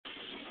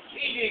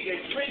eating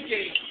and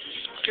drinking,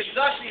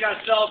 conducting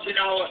ourselves in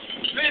our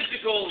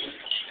physical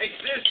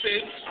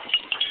existence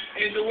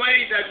in the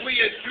way that we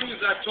as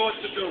Jews are taught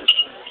to do.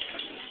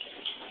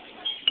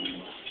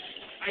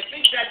 I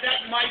think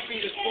that might be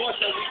the thought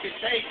that we can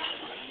take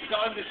to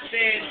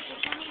understand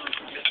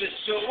the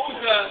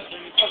Seuda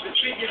of the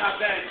Pidyon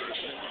Haben.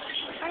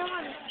 I don't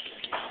want it.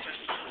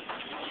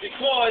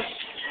 Because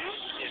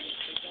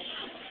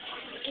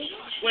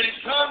when it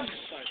comes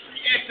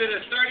after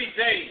the 30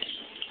 days,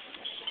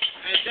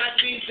 and that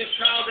means the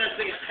child has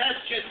a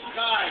chesed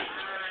sky,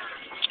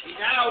 he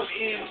now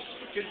is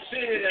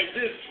considered as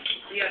if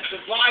he has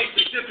survived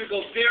a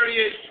difficult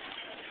period,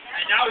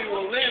 and now he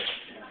will live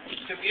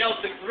to be able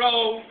to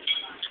grow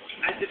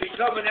and to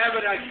become an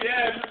Eved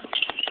Hashem.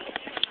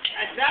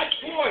 At that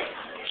point,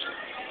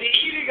 the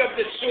eating of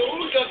the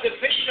Seuda of the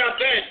Pidyon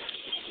Haben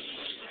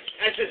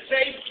has the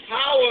same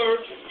power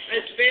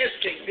as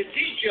fasting to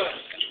teach us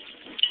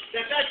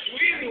that that's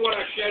really what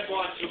Hashem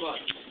wants from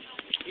us.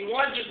 He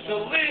wants us to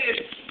live,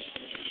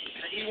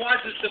 and He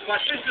wants us to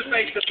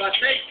participate, to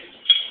partake,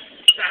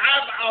 to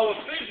have our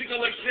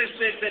physical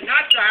existence and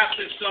not to have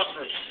to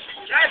suffer.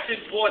 That's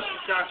important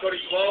to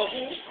HaKadosh Baruch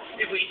Hu,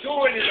 if we do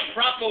it in a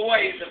proper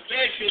way, in the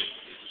fashion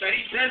that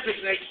He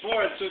designates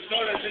for us, so it's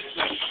not as this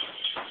way.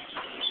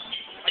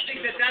 I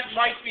think that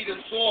might be the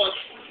source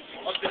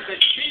of the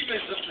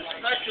achievements of the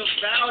special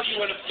value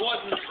and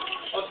importance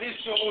of this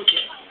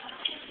Seuda.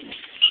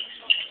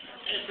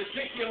 In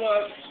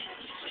particular,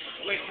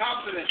 we're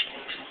confident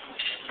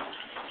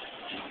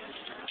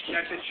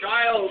that the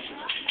child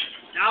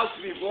now to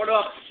be brought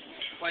up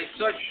by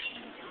such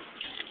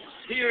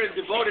dear and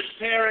devoted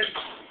parents,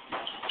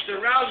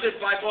 surrounded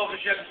by Baruch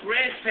Hashem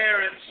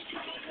grandparents,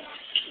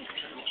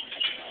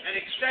 an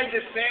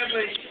extended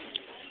family,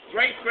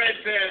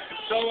 great-grandparents,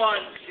 and so on,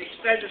 the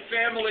extended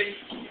family.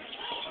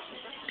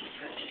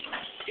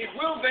 It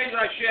will be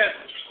Hashem.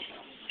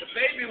 The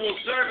baby will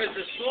serve as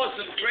a source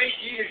of great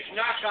Yiddish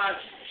nachas.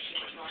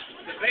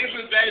 The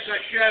baby, Be'ez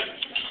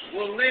Hashem,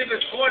 will live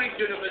according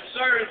to the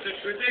Masorah, the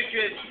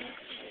tradition,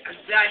 and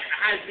that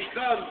has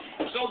become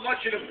so much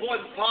an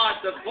important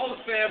part of both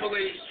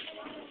families.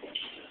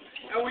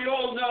 And we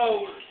all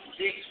know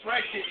the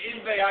expression,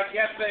 Inve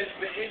HaGefen,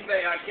 Ve'inve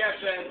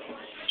HaGefen.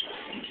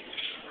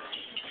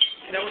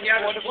 That when you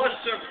have a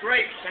cluster of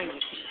grapes and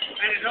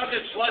another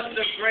cluster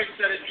of grapes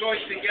that are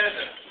joined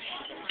together.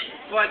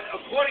 But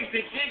according to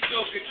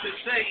Dinkdorf, it should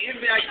say,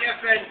 Inve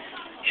HaGefen,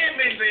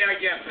 Inve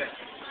HaGefen.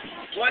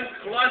 One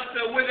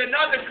cluster with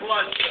another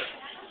cluster.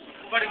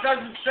 But it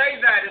doesn't say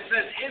that. It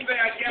says, Inve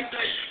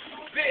HaGefen,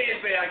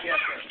 Ve'inve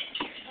HaGefen.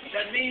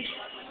 That means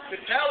to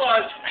tell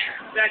us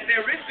that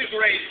they're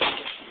integrated.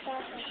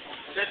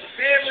 That the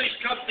families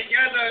come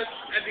together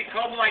and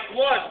become like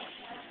one.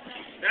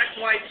 That's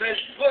why it says,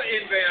 put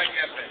in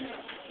Ve'agefen.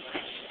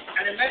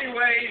 And in many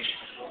ways,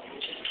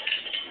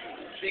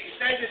 the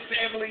extended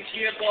families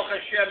here, Baruch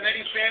Hashem,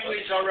 many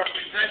families are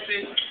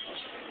represented,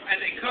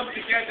 and they come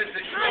together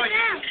to join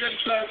in the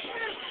Simcha.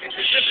 It's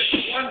as if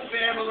it's one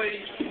family,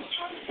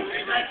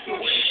 and that's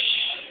the wish.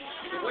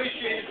 The wish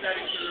is that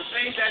it should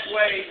remain that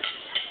way,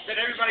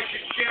 that everybody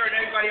should share in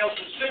everybody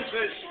else's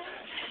Simchas,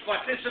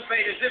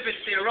 participate as if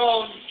it's their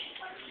own,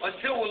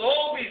 until we'll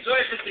all be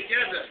zoichet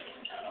together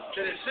to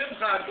the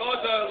Simcha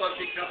Godel of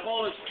the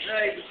Kabbalah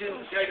today, between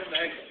the Kedem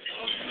and